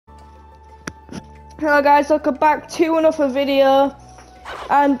Hello guys, welcome back to another video.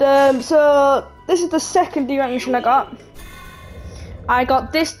 And so this is the second D rank mission I got. I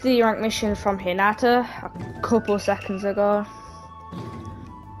got this D rank mission from Hinata a couple seconds ago.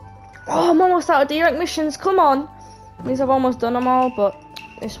 Oh, I'm almost out of D rank missions, come on. Means I've almost done them all, but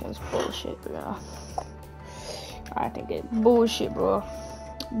this one's bullshit, bro. I think it's bullshit, bro.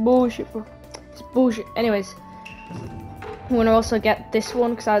 Bullshit, bro. It's bullshit. Anyways, I'm gonna also get this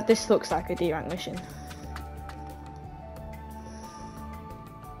one because this looks like a D rank mission.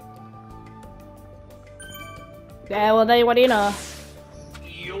 Yeah, well, what do you know?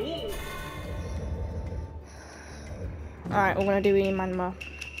 Alright, we're gonna do Manma.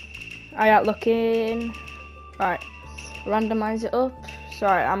 Alright, looking. Alright, randomize it up. So,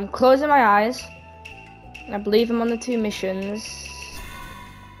 alright, I'm closing my eyes. I believe I'm on the 2 missions.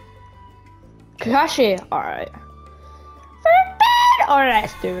 Kakashi! Alright. Alright,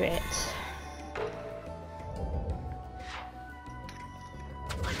 let's do it.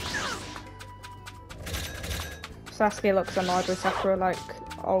 Sasuke looks annoyed with Sakura like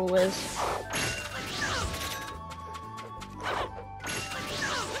always.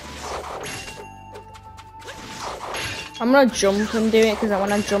 I'm gonna jump and do it because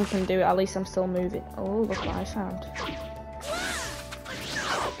when I jump and do it, at least I'm still moving. Oh, look what I found.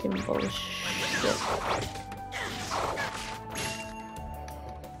 Fucking bullshit.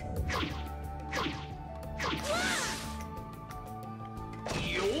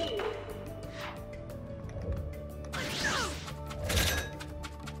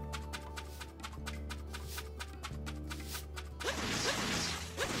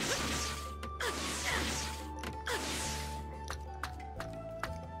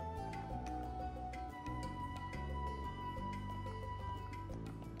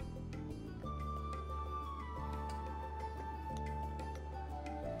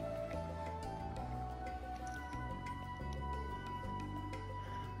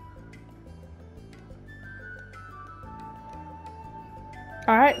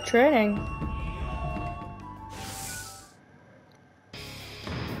 Alright, training.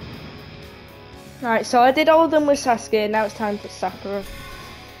 Alright, so I did all of them with Sasuke, now it's time for Sakura.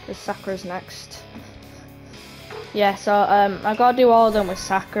 Because Sakura's next. Yeah, so I gotta do all of them with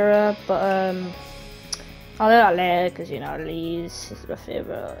Sakura, but I'll do that later because you know Lee's is my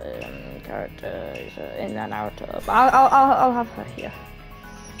favourite character in Naruto. But I'll have her here,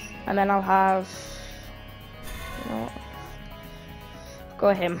 and then I'll have you know what?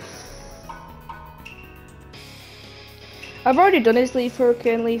 Go him. I've already done his Leaf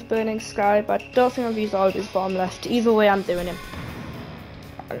Hurricane, Leaf Burning Sky, but I don't think I've used all of his bottom left. Either way, I'm doing him.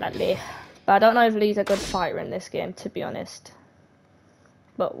 But I don't know if Lee's a good fighter in this game, to be honest.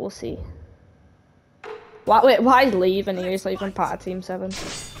 But we'll see. Wait, why is Lee even here? He's not even part of Team 7. This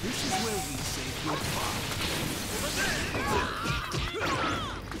is where we save your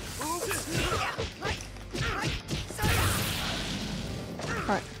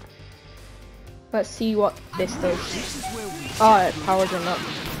Alright. Let's see what this does. Oh, it powers him up.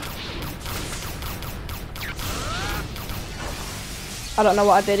 I don't know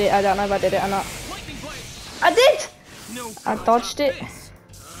what I did it. I don't know if I did it or not. I did! I dodged it.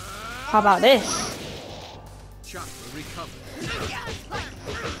 How about this?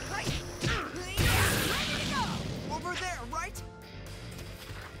 Over there, right?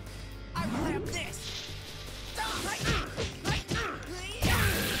 I will have this.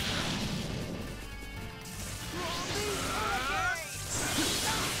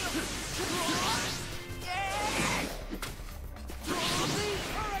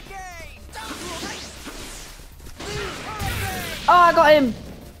 Oh, I got him!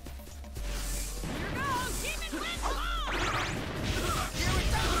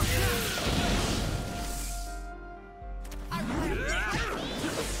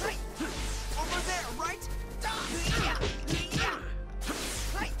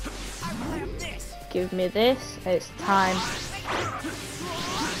 Give me this, it's time.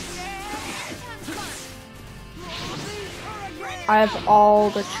 I have all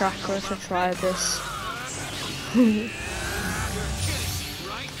the chakras to try this.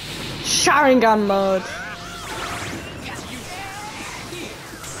 Sharingan mode.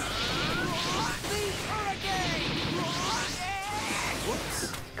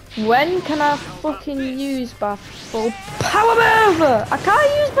 When can I fucking use my full power move? I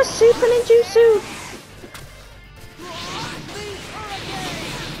can't use my super ninjutsu.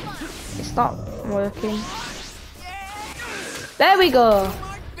 It's not working. There we go.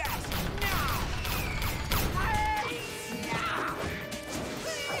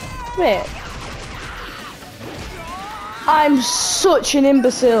 Wait. I'm such an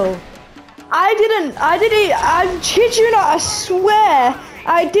imbecile. I kid you not, I swear,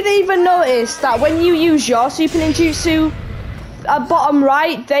 I didn't even notice that when you use your super ninjutsu, at bottom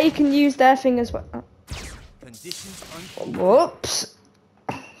right, they can use their thing as well. Whoops.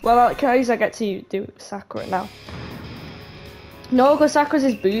 Well, at least I get to do Sakura now. No, because Sakura's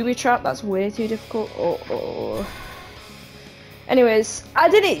is booby trap, that's way too difficult. Oh. Anyways, I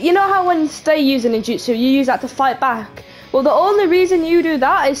didn't, you know how when they use a ninjutsu, you use that to fight back? Well, the only reason you do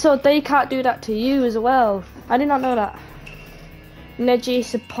that is so they can't do that to you as well. I did not know that. Neji,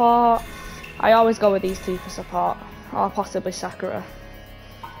 support. I always go with these two for support. Or possibly Sakura.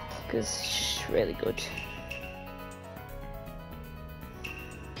 Because she's really good.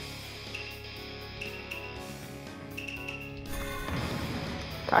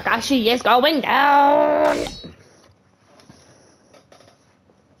 Kakashi is going down!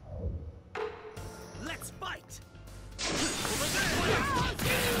 Let's fight.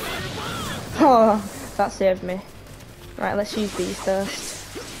 Oh, that saved me. Right, let's use these first.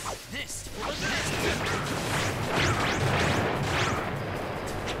 This.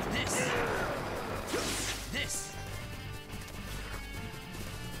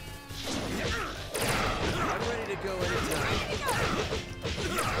 I'm ready to go anytime.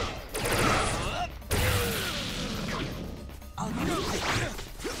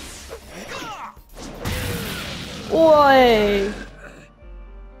 Oi!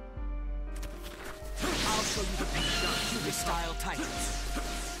 I'll show you the Hyuga style taijutsu.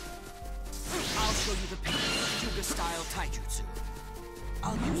 I'll show you the Hyuga style taijutsu.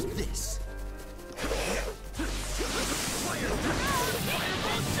 I'll use this.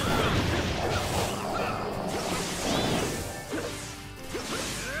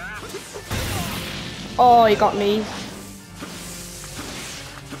 Oh, he got me.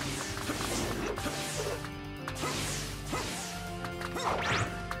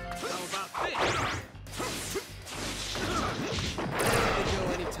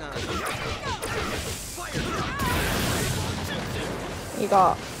 He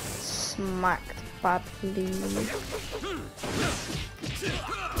got smacked badly.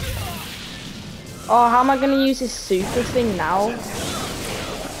 Oh, how am I gonna use his super thing now?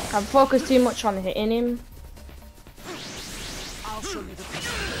 I've focused too much on hitting him.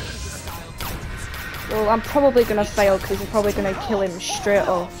 Well, I'm probably gonna fail because he's probably gonna kill him straight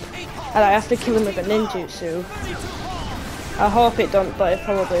up. And I have to kill him with a ninjutsu. I hope it don't, but it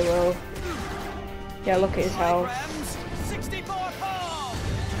probably will. Yeah, look at his health.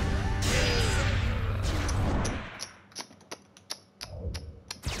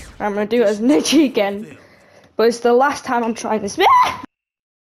 I'm gonna do it as Neji again. But it's the last time I'm trying this.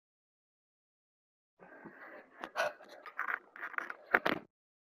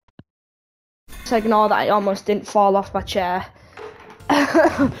 So ignore that I almost didn't fall off my chair.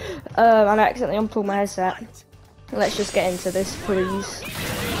 And I accidentally unplugged my headset. Let's just get into this, please.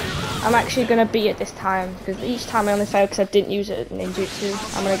 I'm actually gonna beat it this time because each time I only fail because I didn't use it in ninjutsu.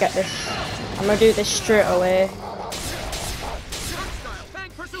 I'm gonna get this. I'm gonna do this straight away.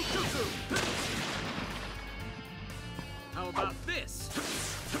 How about this?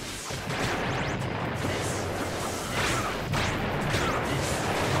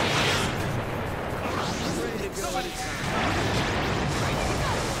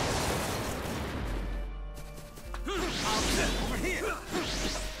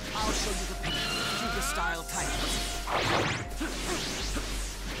 I'll show you the Hyuga style taijutsu.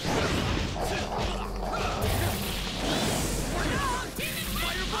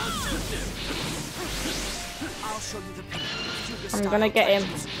 I'll show you the Hyuga style. I'm gonna get him.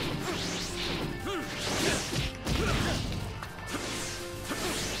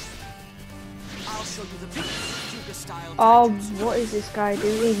 I'll show you the Hyuga style. Oh, what is this guy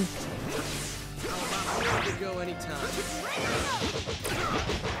doing? I'm ready to go anytime.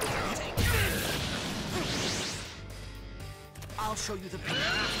 I'll show you the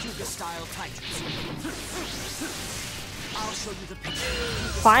Hyuga style taijutsu. I'll show you the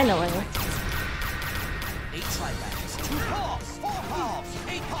Finally. 8 trigrams, 2 palms, 4 palms,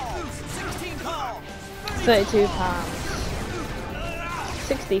 8 palms, 16 palms. 32 pounds.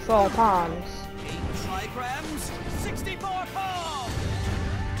 64 pounds. 8 trigrams, 64 palms.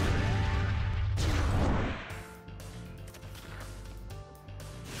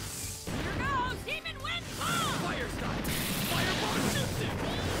 Here goes Demon Wind Palm. Fire style. Fireball shoots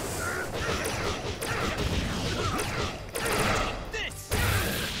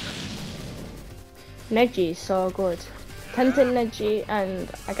Neji is so good. Tenten Neji and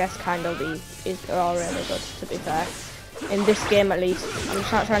I guess kind of Lee are all really good, to be fair. In this game at least. I'm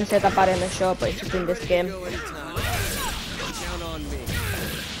just not trying to say that bad in the show, but it's just in this game.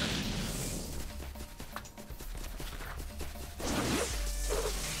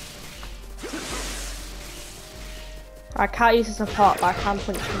 I can't use the support, but I can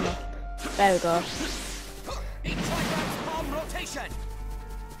punch him up. There we go.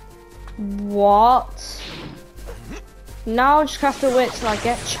 What? Now I just have to wait till I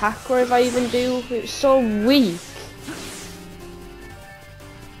get chakra if I even do. It's so weak.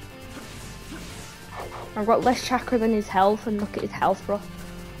 I've got less chakra than his health, and look at his health, bro.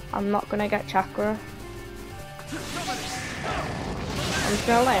 I'm not gonna get chakra. I'm just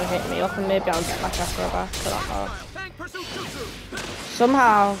gonna let him hit me up, and maybe I'll get my chakra back. I don't know.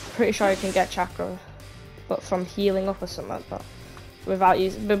 Somehow, pretty sure you can get chakra, but from healing up or something, but without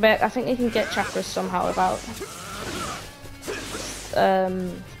using. I think you can get chakra somehow without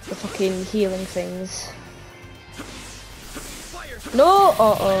the fucking healing things. No!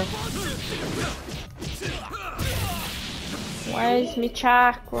 Where's my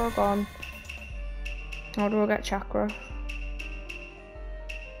chakra gone? How do I get chakra?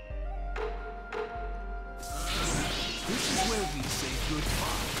 This is where we say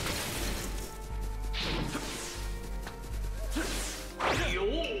goodbye.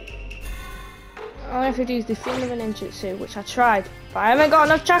 I have to use the feeling of a ninjutsu, which I tried, but I haven't got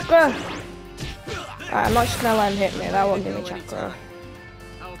enough chakra. Right, I'm not just gonna let him hit me. That won't give me chakra.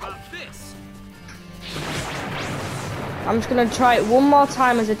 How about this? I'm just gonna try it one more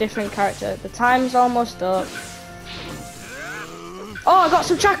time as a different character. The time's almost up. Oh, I got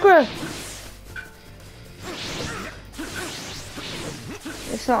some chakra!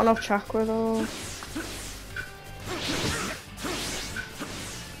 It's not enough chakra though.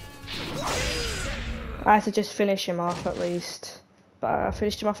 I had to just finish him off at least. But I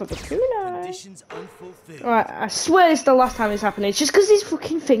finished him off with a kunai. Right, I swear this is the last time this happened. It's just because his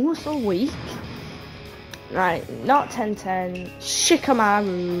fucking thing was so weak. Right, not 10-10.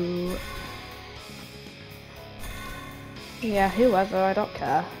 Shikamaru. Yeah, whoever, I don't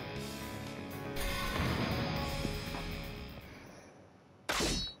care.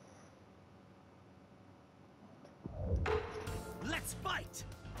 Let's fight.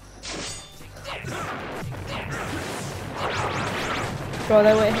 Bro,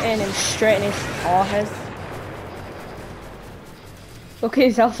 they were hitting him straight in his forehead. Look at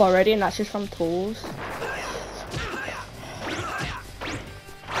his health already, and that's just from tools.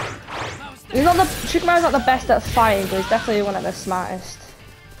 He's not the Shikamaru's not the best at fighting, but he's definitely one of the smartest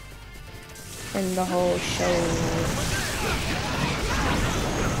in the whole show.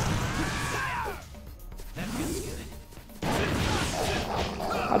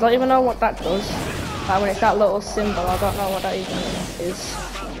 I don't even know what that does. Like when it's that little symbol, I don't know what that even is.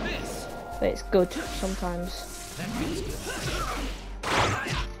 But it's good sometimes.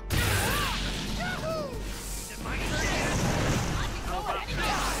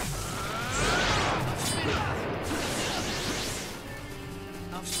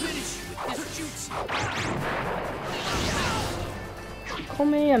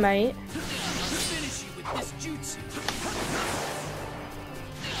 Come here, mate. Finish you with this jutsu.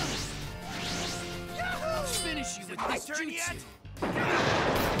 I'll finish you with this jutsu.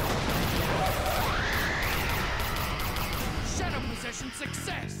 Shadow possession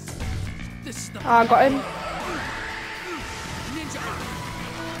success. This is the Oh, I got him. ninja arm.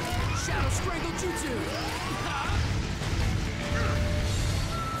 Shadow strangle jutsu.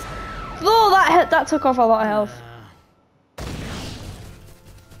 Oh, that took off a lot of health.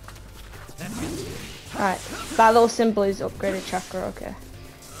 Alright, that little symbol is upgraded chakra, okay.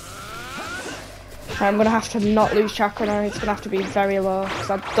 I'm gonna have to not lose chakra now, it's gonna have to be very low, because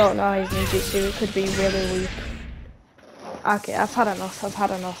I don't know his ninjutsu, it could be really weak. Okay, I've had enough.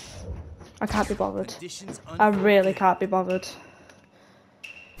 I can't be bothered. I really can't be bothered.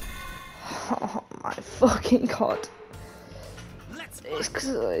 Oh my fucking god. It's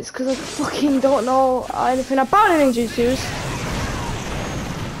cause I fucking don't know anything about ninjutsus.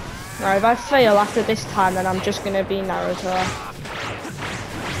 Right, if I fail after this time, then I'm just gonna be Naruto.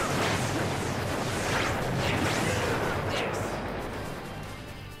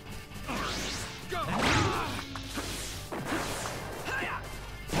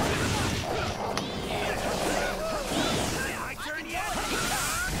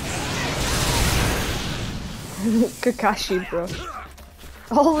 Kakashi, bro.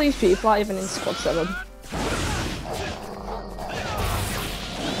 All these people aren't even in squad 7.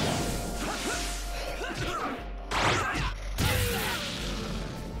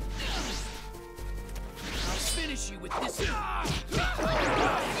 Finish you with this. I'll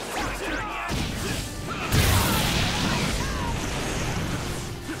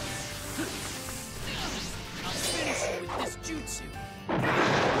finish you with this jutsu.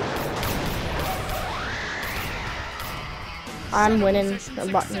 I'm winning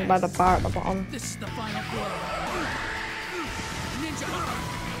by the bar at the bottom. This is the final blow.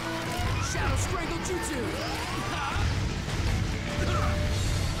 Shadow Strangle Jutsu!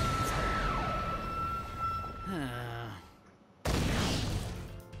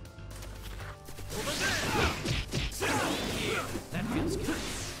 That feels good.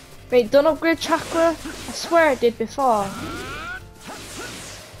 Wait, don't upgrade chakra? I swear I did before.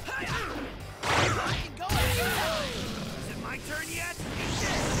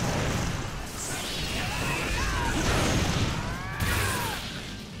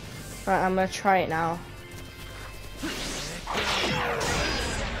 Right, I'm gonna try it now.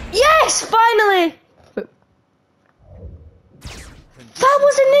 Yes! Finally! That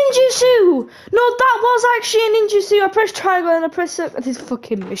was a ninjutsu! No, that was actually a ninjutsu! I pressed triangle and I pressed circle. This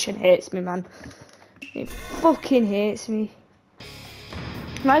fucking mission hates me, man. It fucking hates me.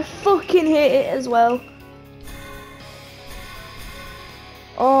 And I fucking hate it as well.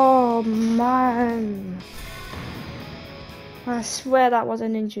 Oh, man. I swear that was a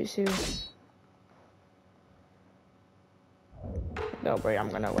ninjutsu. Don't worry, I'm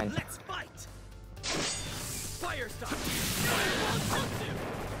gonna win. Let's fight. Fire style.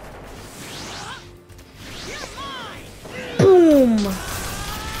 Boom! This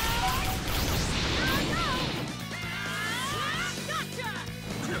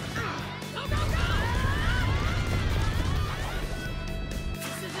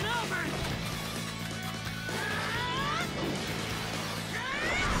isn't over.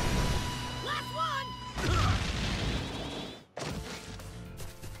 Last one.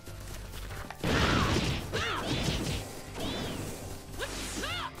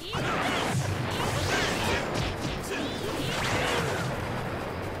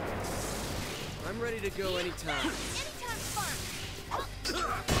 I'm ready to go anytime.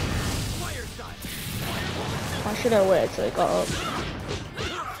 Fire style. I should have waited till it got up.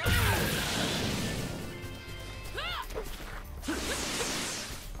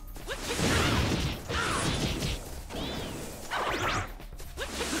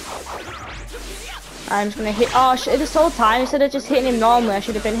 I'm just gonna hit. Oh, this whole time instead of just hitting him normally, I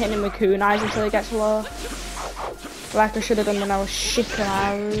should have been hitting him with kunais until he gets low. Like I should have done when I was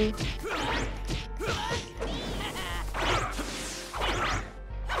Shikamaru.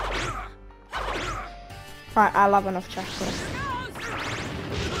 Right, I'll have enough chakra.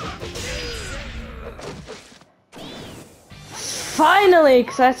 Finally,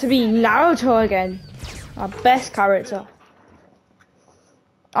 because I have to be Naruto again. Our best character.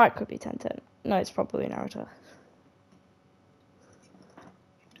 Oh, it could be Tenten. No, it's probably Naruto.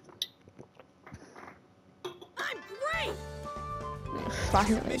 I'm great.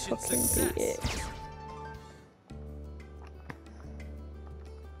 Finally Mission fucking success. beat it.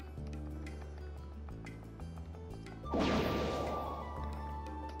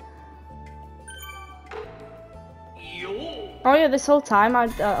 Oh yeah, this whole time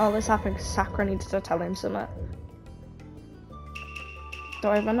all this happened because Sakura needed to tell him something. Do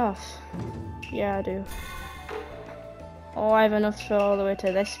I have enough? Yeah, I do. Oh, I have enough for all the way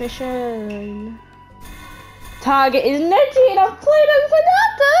to this mission. Target is Neji and I've played as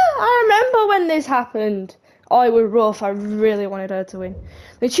Hinata! I remember when this happened. Oh, it was rough. I really wanted her to win.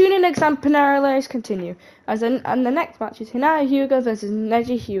 The tuning exam parallels continue. And the next match is Hinata Hyuga versus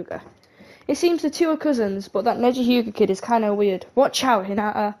Neji Hyuga. It seems the two are cousins, but that Neji Hyuga kid is kind of weird. Watch out,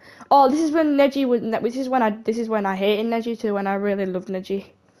 Hinata. Oh, this is when Neji was. This is when I hated Neji to when I really loved Neji.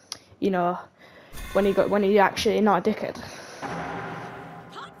 You know, when he actually not a dickhead.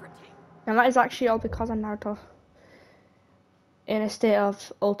 And that is actually all because of Naruto. In a state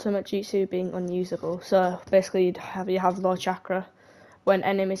of ultimate jutsu being unusable. So basically, you have low chakra when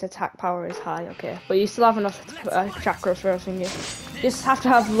enemies' attack power is high. Okay, but you still have enough chakra for everything. You just have to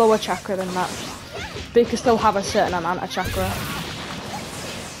have lower chakra than that. But you can still have a certain amount of chakra.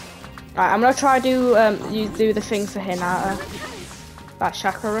 Right, I'm gonna try you do the thing for Hinata. That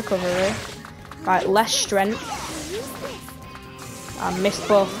chakra recovery. Right, less strength. I missed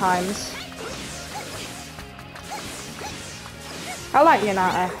both times. I like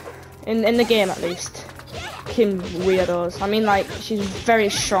Hinata. In the game at least. Fucking weirdos. I mean, like, she's very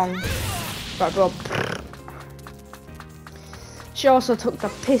strong. But bro, she also took the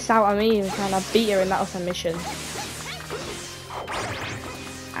piss out of me and kind of beat her in that other mission.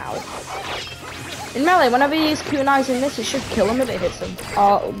 Ow. In melee, whenever you use kunais in this, it should kill them if it hits them.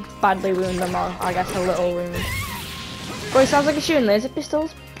 Or badly wound them, or I guess a little wound. But it sounds like it's shooting laser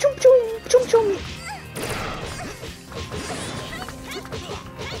pistols. Chum chum, chum chum.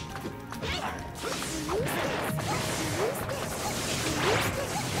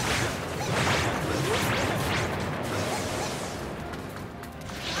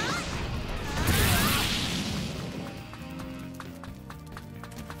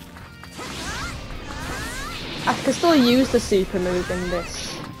 can still use the super move in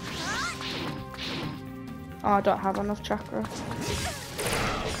this. Oh, I don't have enough chakra.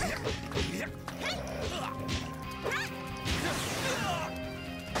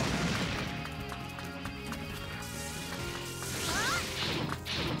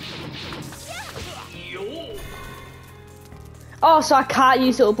 Oh, so I can't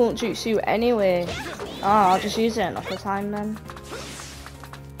use little blunt jutsu anyway. Oh, I'll just use it another time then.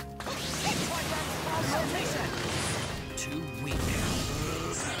 Too weak.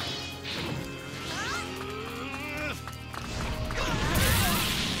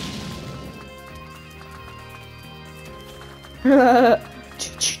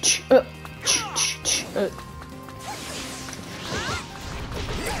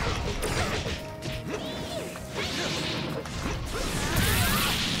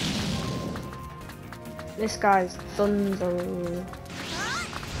 This guy's thunder.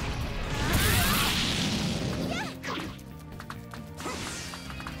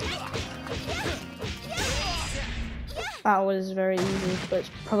 That was very easy, but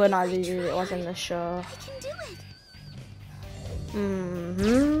it's probably not as easy as it was in the show.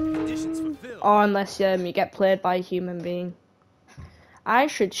 Or unless you get played by a human being. I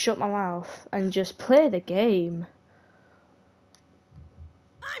should shut my mouth and just play the game.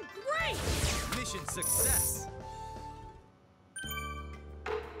 I'm great. Mission success.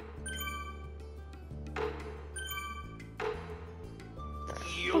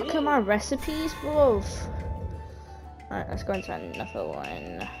 Look at my recipes, bro. Alright, let's go into another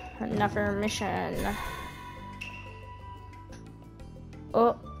one. Another mission.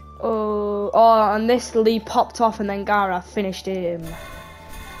 Oh, and this Lee popped off and then Gara finished him.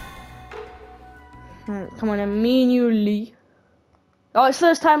 Right, come on, and me and you, Lee. Oh, it's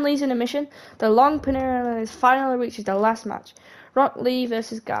first time Lee's in a mission. The long Panera finally reaches the last match. Rock Lee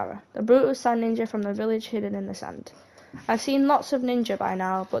versus Gara, the brutal sand ninja from the village hidden in the sand. I've seen lots of ninja by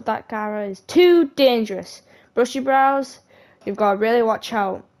now, but that Gara is too dangerous. Brush your brows, you've got to really watch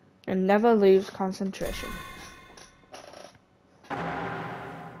out and never lose concentration.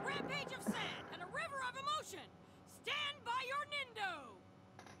 Rampage of sand and a river of emotion. Stand by your Nindo.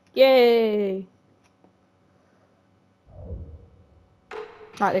 Yay!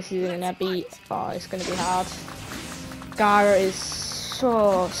 Right, this is gonna be, oh, it's gonna be hard. Gara is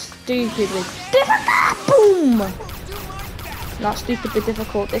so stupidly difficult. Boom! Not stupidly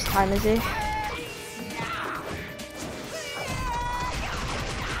difficult this time, is he?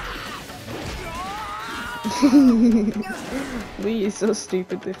 Lee is so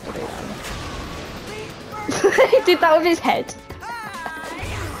stupidly funny. He did that with his head.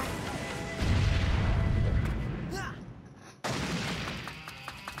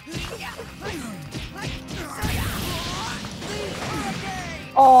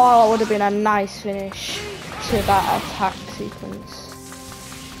 Oh, that would have been a nice finish to that attack sequence.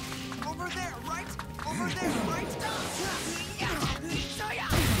 Over there, right? Over there, right?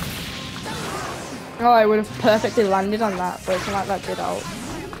 Oh, I would have perfectly landed on that, but it's not like that did out.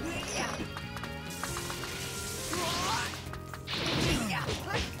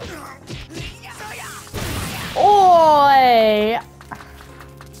 Oi!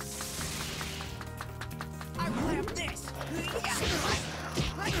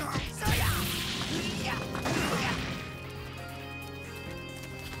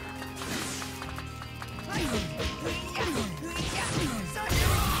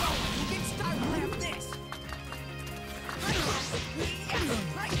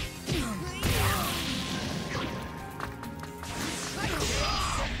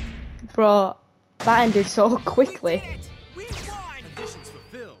 Bro, that ended so quickly. Conditions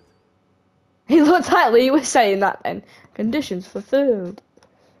fulfilled. He looked like Lee was saying that then. Conditions fulfilled.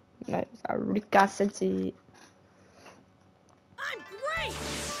 No, Rika Sensei. I'm great.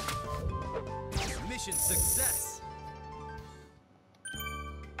 Mission success.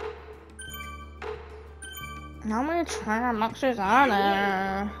 Now I'm gonna try and max his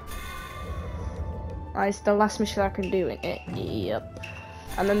honor. Oh, it's the last mission I can do in it. Yep.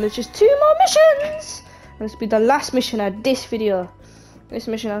 And then there's just 2 more missions! This will be the last mission of this video. This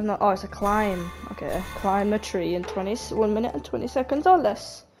mission has not. Oh, it's a climb. Okay, climb the tree in 1 minute and 20 seconds or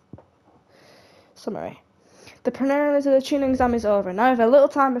less. Summary. The preliminaries of the tuning exam is over. Now I have a little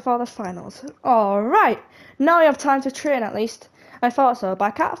time before the finals. Alright, now I have time to train at least. I thought so, but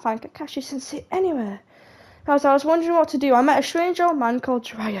I can't find Kakashi Sensei anywhere. As I was wondering what to do, I met a strange old man called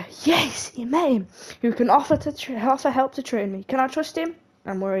Jiraiya. Yes, you met him. Who can offer help to train me. Can I trust him?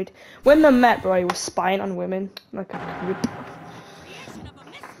 I'm worried. When they met, bro, he was spying on women like a creep.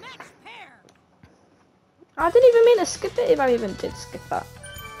 I didn't even mean to skip it if I even did skip that.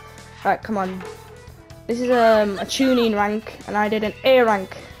 Right, come on. This is a tuning rank, and I did an A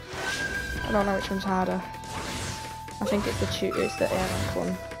rank. I don't know which one's harder. I think it's the A rank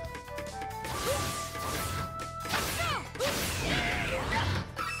one.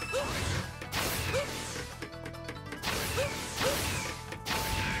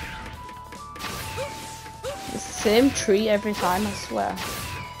 It's the same tree every time, I swear.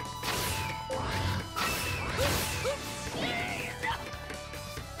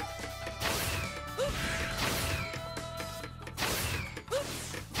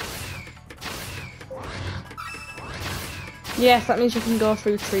 Yes, that means you can go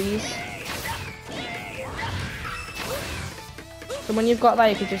through trees. So when you've got that,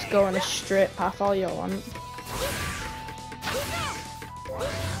 you can just go on a straight path all you want.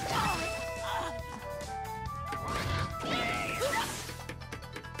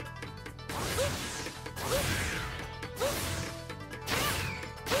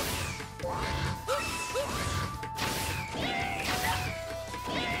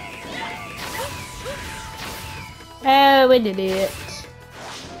 Oh, we did it.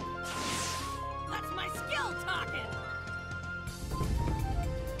 That's my skill talking.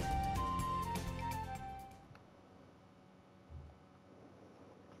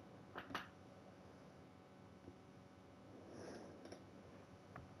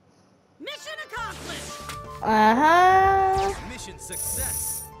 Mission accomplished. Mission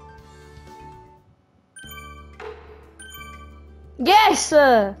success. Yes!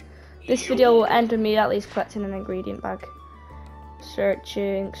 This video will end with me at least collecting an ingredient bag.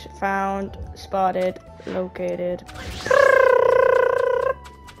 Searching, found, spotted, located.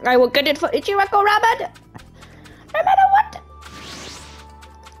 I will get it for Ichirako Ramen! No matter what!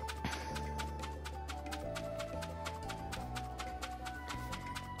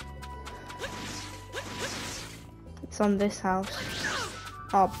 It's on this house.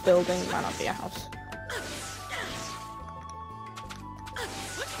 Oh, building, might not be a house.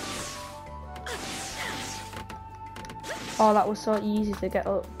 Oh, that was so easy to get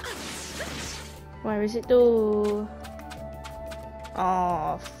up. Where is it though?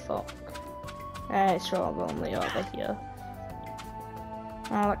 Oh, fuck. It's probably over here.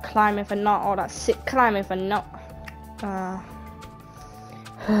 Oh, that climbing for not. Oh, that sick climbing for not.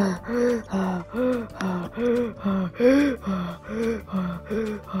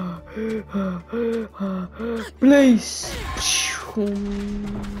 Please.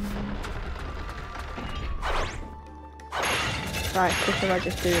 Right, if I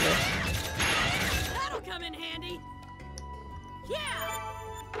just do this. That'll come in handy. Yeah.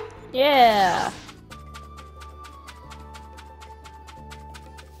 Yeah.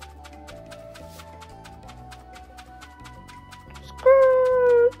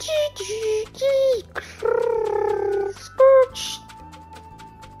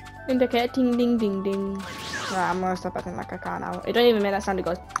 Indicate ding ding ding ding. Right, I'm gonna stop acting like I can't now. It don't even make that sound. It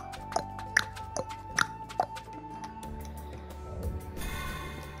goes.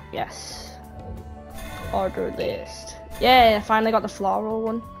 Yes. Order list. Yeah, I finally got the floral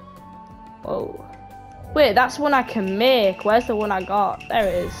one. Whoa. Wait, that's one I can make. Where's the one I got? There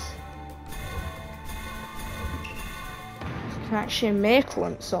it is. I can actually make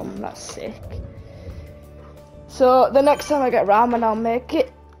one some. That's sick. So the next time I get ramen, I'll make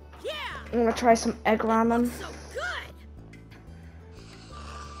it. Yeah. I'm gonna try some egg ramen. So good.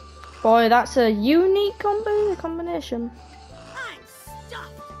 Boy, that's a unique combination. I'm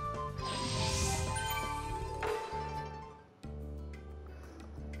stuffed.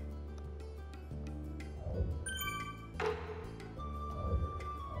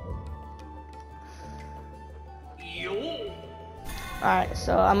 Alright,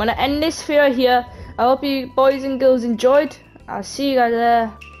 so I'm gonna end this video here. I hope you boys and girls enjoyed. I'll see you guys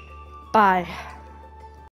there. Bye.